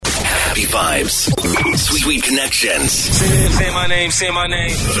Funky vibes. Sweet connections. Say my name.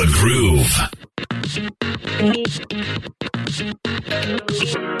 The Groove.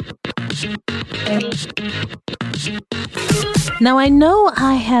 Now, I know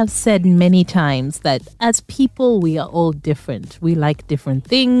I have said many times that as people, we are all different. We like different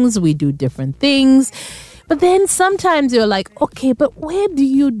things. We do different things. But then sometimes you're like, okay, but where do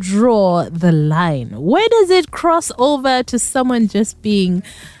you draw the line? Where does it cross over to someone just being,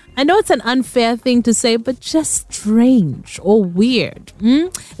 I know it's an unfair thing to say, but just strange or weird?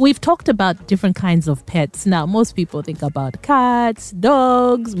 We've talked about different kinds of pets. Now, most people think about cats,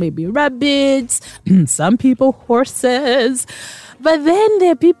 dogs, maybe rabbits, some people horses. But then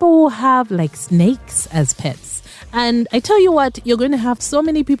there are people who have like snakes as pets. And I tell you what, you're going to have so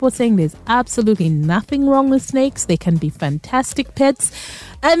many people saying there's absolutely nothing wrong with snakes. They can be fantastic pets.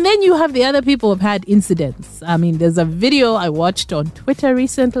 And then you have the other people who have had incidents. I mean, there's a video I watched on Twitter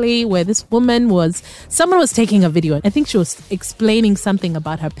recently where this someone was taking a video. I think she was explaining something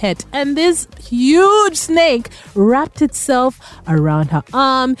about her pet. And this huge snake wrapped itself around her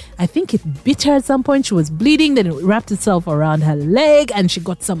arm. I think it bit her at some point. She was bleeding. Then it wrapped itself around her leg. And she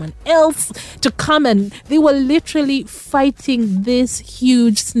got someone else to come. And they were literally fighting this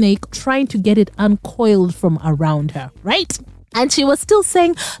huge snake, trying to get it uncoiled from around her, right? And she was still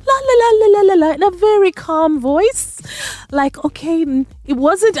saying, la, la, la, la, la, la, la, in a very calm voice. Like, okay, it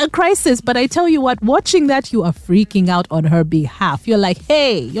wasn't a crisis, but I tell you what, watching that, you are freaking out on her behalf. You're like,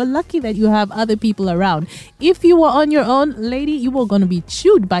 hey, you're lucky that you have other people around. If you were on your own, lady, you were going to be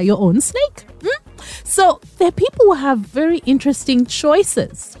chewed by your own snake. So there are people who have very interesting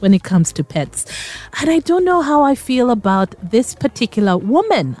choices when it comes to pets. And I don't know how I feel about this particular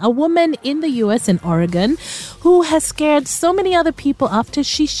woman, a woman in the US in Oregon who has scared so many other people after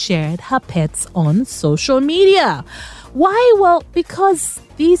she shared her pets on social media. Why? Well, because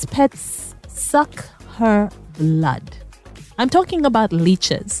these pets suck her blood. I'm talking about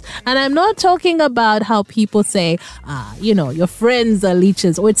leeches. And I'm not talking about how people say, your friends are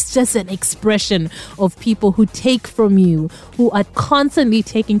leeches, or it's just an expression of people who take from you, who are constantly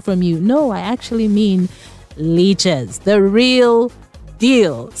taking from you. No, I actually mean leeches, the real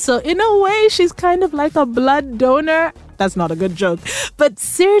deal. So in a way, she's kind of like a blood donor. That's not a good joke. But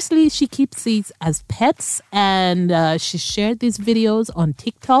seriously, she keeps these as pets, and she shared these videos on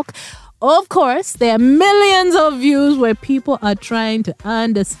TikTok. Of course, there are millions of views where people are trying to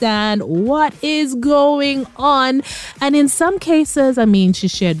understand what is going on. And in some cases, she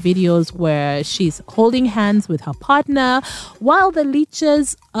shared videos where she's holding hands with her partner while the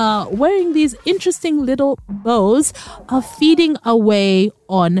leeches are wearing these interesting little bows are feeding away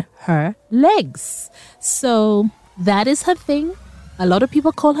on her legs. So that is her thing. A lot of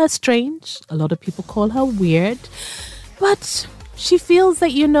people call her strange. A lot of people call her weird. But she feels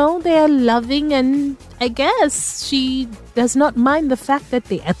that, they are loving, and I guess she does not mind the fact that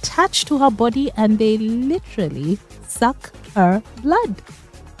they attach to her body and they literally suck her blood.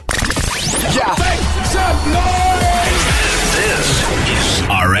 Yeah. This is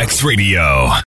RX Radio.